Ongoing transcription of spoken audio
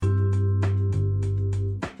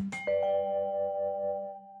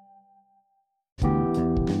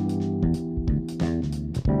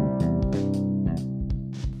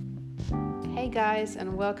guys,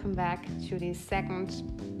 and welcome back to the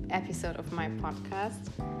second episode of my podcast.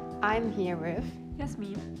 I'm here with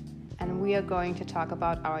Yasmin, and we are going to talk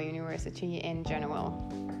about our university in general.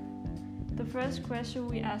 The first question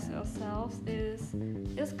we ask ourselves is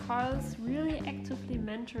Carls really actively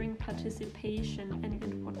mentoring participation, and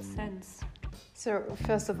in what sense? So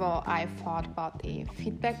first of all, I thought about the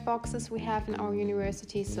feedback boxes we have in our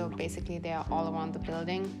university. So basically they are all around the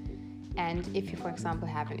building. And if you, for example,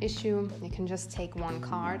 have an issue, you can just take one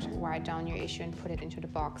card, write down your issue and put it into the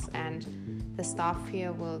box. And the staff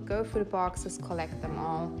here will go through the boxes, collect them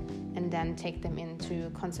all, and then take them into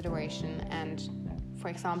consideration. And for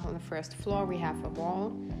example, on the first floor, we have a wall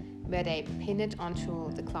where they pin it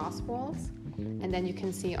onto the class walls. And then you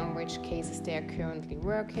can see on which cases they are currently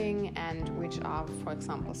working and which are, for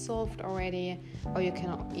example, solved already. Or you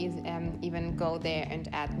can even go there and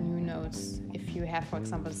add new notes if you have, for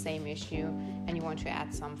example, the same issue and you want to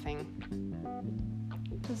add something.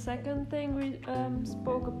 The second thing we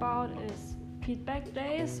spoke about is feedback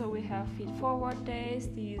days. So we have feed forward days,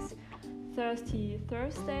 these thirsty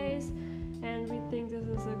Thursdays. And we think this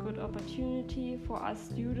is a good opportunity for us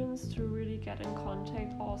students to really get in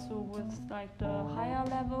contact also with the higher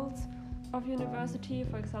levels of university,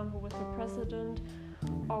 for example with the president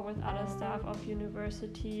or with other staff of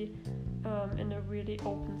university in a really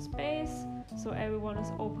open space. So everyone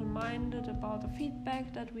is open-minded about the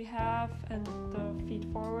feedback that we have and the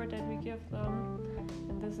feed forward that we give them.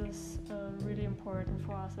 And this is really important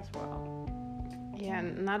for us as well. Yeah,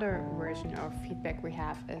 another version of feedback we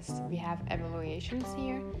have is we have evaluations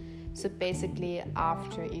here. So basically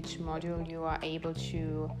after each module you are able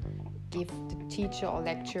to give the teacher or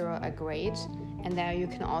lecturer a grade, and there you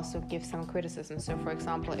can also give some criticism. So for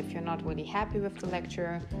example, if you're not really happy with the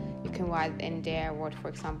lecturer, you can write in there what, for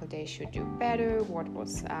example, they should do better, what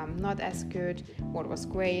was not as good, what was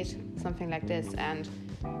great, something like this. And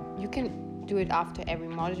you can do it after every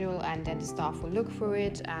module, and then the staff will look through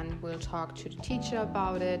it and will talk to the teacher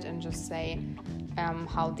about it and just say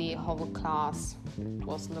how the whole class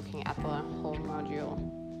was looking at the whole module.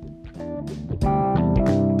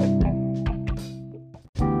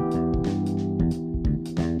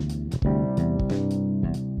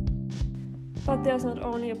 But there's not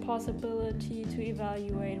only a possibility to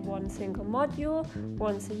evaluate one single module.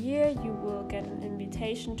 Once a year you will get an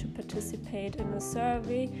invitation to participate in a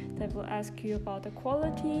survey that will ask you about the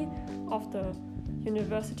quality of the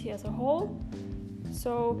university as a whole.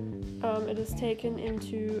 So it is taken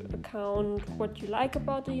into account what you like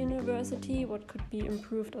about the university, what could be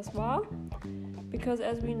improved as well. Because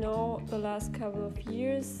as we know, the last couple of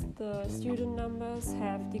years the student numbers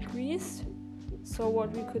have decreased. So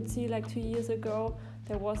what we could see 2 years ago,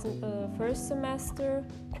 there wasn't a first semester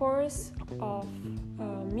course of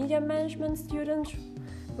media management students,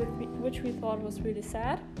 which we thought was really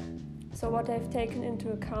sad. So what they've taken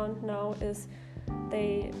into account now is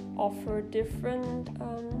they offer different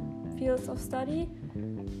fields of study.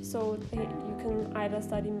 So you can either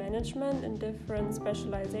study management in different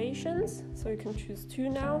specializations, so you can choose 2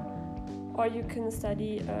 now, or you can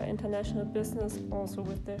study international business also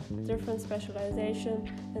with the different specialization.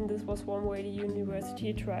 And this was one way the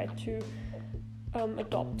university tried to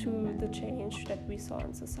adopt to the change that we saw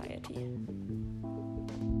in society.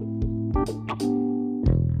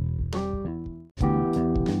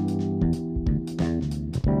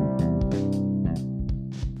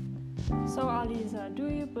 So Alisa, do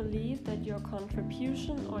you believe that your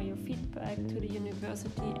contribution or your feedback to the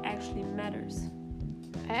university actually matters?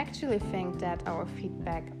 I actually think that our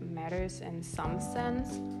feedback matters in some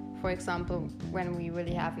sense. For example, when we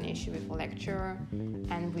really have an issue with a lecturer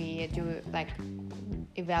and we do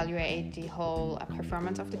evaluate the whole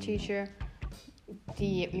performance of the teacher,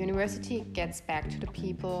 the university gets back to the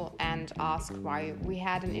people and asks why we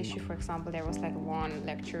had an issue. For example, there was one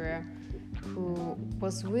lecturer who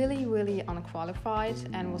was really, really unqualified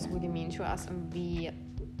and was really mean to us, and we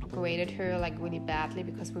graded her really badly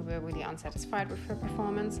because we were really unsatisfied with her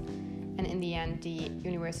performance. And in the end the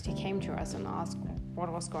university came to us and asked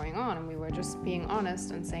what was going on, and we were just being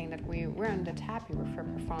honest and saying that we weren't that happy with her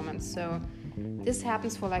performance. So this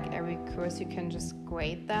happens for every course. You can just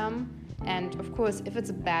grade them, and of course if it's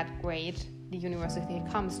a bad grade, the university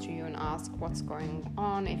comes to you and asks what's going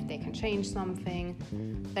on, if they can change something,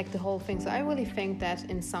 the whole thing. So I really think that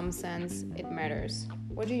in some sense it matters.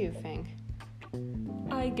 What do you think?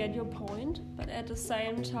 I get your point, but at the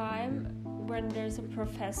same time, when there's a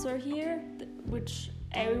professor here, which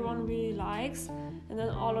everyone really likes, and then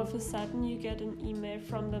all of a sudden you get an email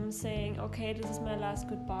from them saying, okay, this is my last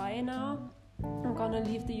goodbye now, I'm gonna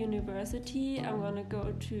leave the university, I'm gonna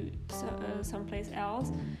go to someplace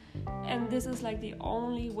else. And this is like the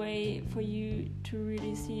only way for you to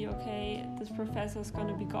really see, okay, this professor's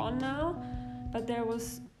gonna be gone now. But there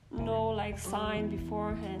was no like sign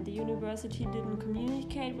beforehand. The university didn't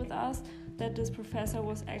communicate with us that this professor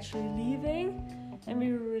was actually leaving, and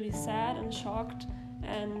we were really sad and shocked.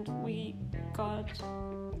 And we got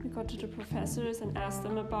to the professors and asked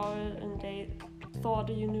them about it, and they thought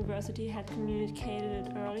the university had communicated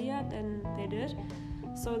it earlier than they did.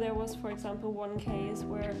 So there was, for example, one case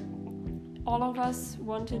where all of us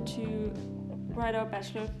wanted to write our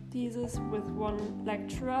bachelor thesis with one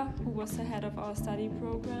lecturer who was the head of our study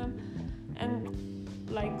program, and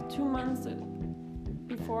like 2 months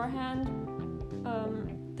beforehand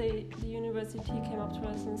the university came up to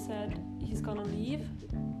us and said he's gonna leave,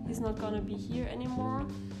 he's not gonna be here anymore.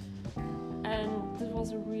 And this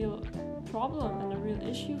was a real problem and a real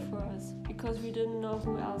issue for us, because we didn't know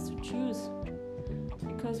who else to choose,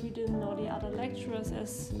 because we didn't know the other lecturers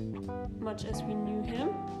as much as we knew him,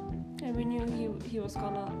 and we knew he was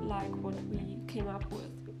gonna like what we came up with.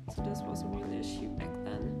 So this was a real issue back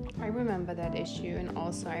then. I remember that issue, and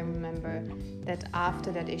also I remember that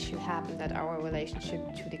after that issue happened, that our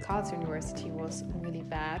relationship to the Karlsruhe University was really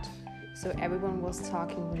bad. So everyone was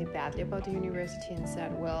talking really badly about the university and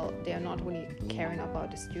said, well, they're not really caring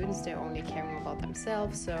about the students, they're only caring about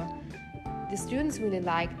themselves. So the students really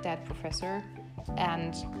liked that professor,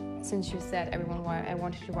 and since you said everyone I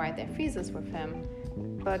wanted to write their thesis with him,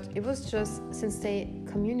 but it was just, since they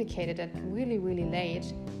communicated it really, really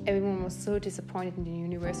late, everyone was so disappointed in the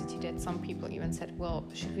university that some people even said, well,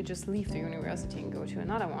 should we just leave the university and go to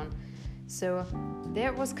another one? So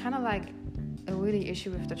there was kind of like a really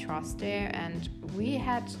issue with the trust there, and we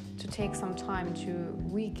had to take some time to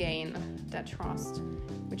regain that trust,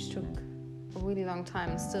 which took a really long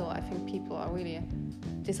time. Still, I think people are really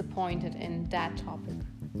disappointed in that topic.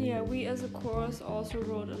 Yeah, we as a course also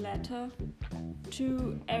wrote a letter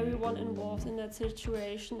to everyone involved in that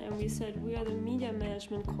situation, and we said we are the media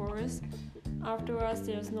management course. After us,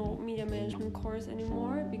 there's no media management course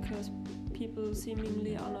anymore, because people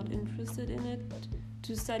seemingly are not interested in it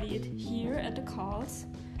to study it here at the Karls.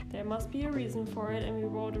 There must be a reason for it, and we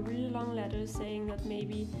wrote a really long letter saying that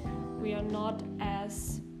maybe we are not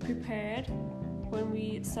as prepared when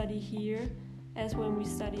we study here as when we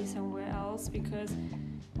study somewhere else, because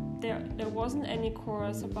there wasn't any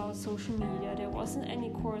course about social media, there wasn't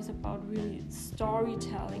any course about really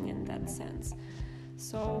storytelling in that sense.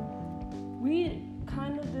 So we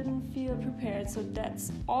kind of didn't feel prepared, so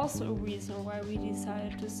that's also a reason why we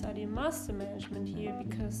decided to study master management here,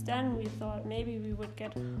 because then we thought maybe we would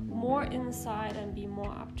get more insight and be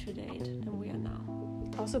more up to date than we are now.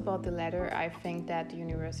 Also about the letter, I think that the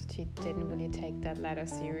university didn't really take that letter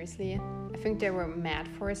seriously. I think they were mad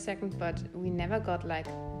for a second, but we never got like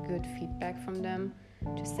good feedback from them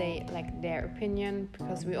to say like their opinion,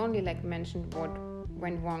 because we only like mentioned what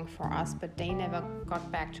went wrong for us, but they never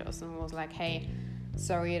got back to us and was like, hey,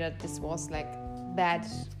 sorry that this was like bad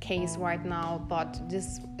case right now, but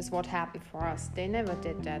this is what happened for us. They never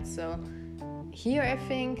did that. So here I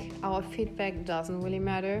think our feedback doesn't really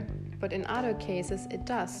matter, but in other cases it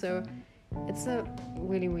does. So it's a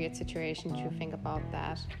really weird situation to think about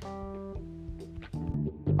that.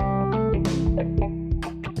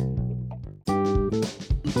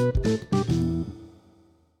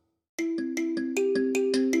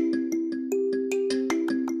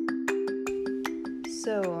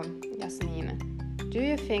 So, Jasmin, do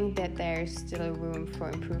you think that there is still room for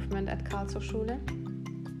improvement at Karlshochschule?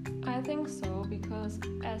 I think so, because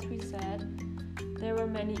as we said, there were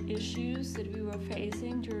many issues that we were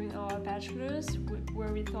facing during our bachelor's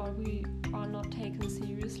where we thought we are not taken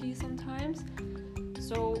seriously sometimes.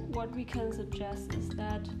 So what we can suggest is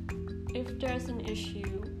that if there's an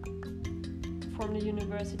issue from the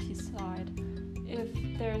university side, if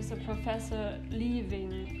there's a professor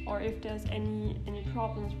leaving, or if there's any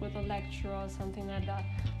problems with a lecturer or something like that,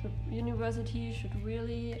 the university should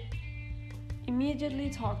really immediately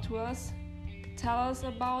talk to us, tell us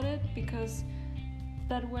about it, because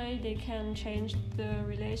that way they can change the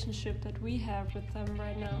relationship that we have with them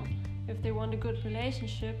right now. If they want a good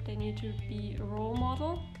relationship, they need to be a role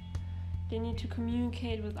model. They need to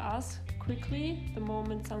communicate with us quickly the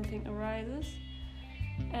moment something arises,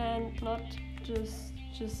 and not just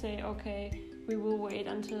say, okay, we will wait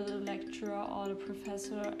until the lecturer or the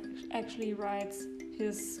professor actually writes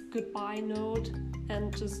his goodbye note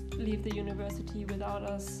and just leave the university without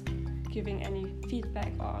us giving any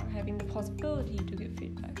feedback or having the possibility to give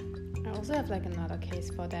feedback. I also have like another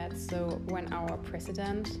case for that. So when our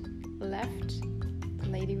president left the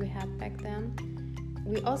lady we had back then.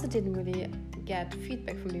 We also didn't really get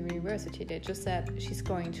feedback from the university. They just said she's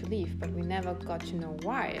going to leave, but we never got to know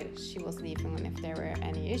why she was leaving and if there were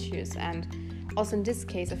any issues. And also in this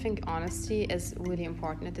case, I think honesty is really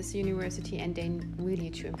important at this university, and they really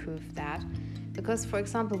need to improve that. Because, for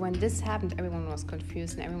example, when this happened, everyone was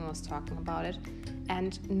confused and everyone was talking about it,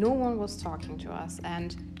 and no one was talking to us.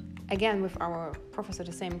 And again, with our professor,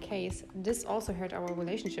 the same case, this also hurt our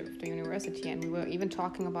relationship with the university. And we were even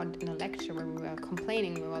talking about it in a lecture where we were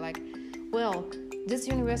complaining. We were like, well, this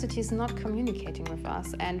university is not communicating with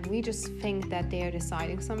us, and we just think that they are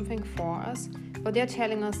deciding something for us, but they're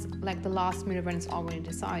telling us like the last minute when it's already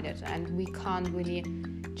decided, and we can't really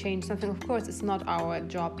change something. Of course, it's not our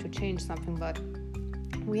job to change something, but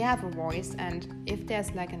we have a voice, and if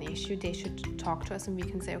there's like an issue, they should talk to us and we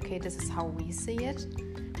can say, okay, this is how we see it,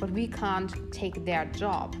 but we can't take their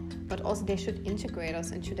job. But also they should integrate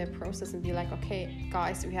us into their process and be like, okay,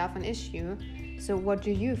 guys, we have an issue, so what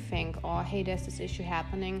do you think? Or hey, there's this issue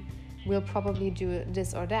happening, we'll probably do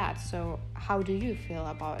this or that, so how do you feel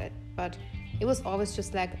about it? But it was always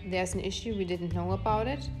just like, there's an issue, we didn't know about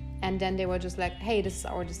it, and then they were just like, hey, this is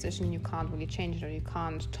our decision, you can't really change it, or you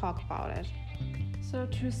can't talk about it. So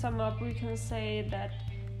to sum up, we can say that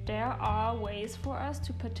there are ways for us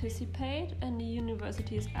to participate, and the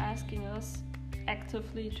university is asking us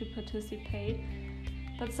actively to participate,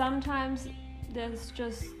 but sometimes there's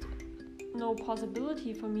just no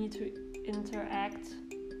possibility for me to interact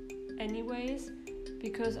anyways,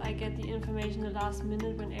 because I get the information the last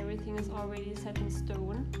minute when everything is already set in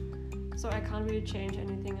stone, so I can't really change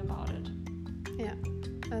anything about it. Yeah,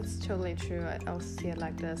 that's totally true. I also see it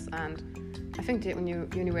like this, and I think the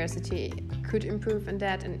university could improve in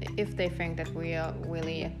that, and if they think that we are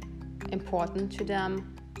really important to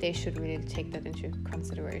them, they should really take that into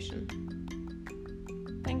consideration.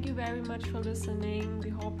 Thank you very much for listening. We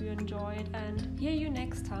hope you enjoyed, and hear you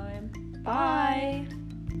next time. Bye!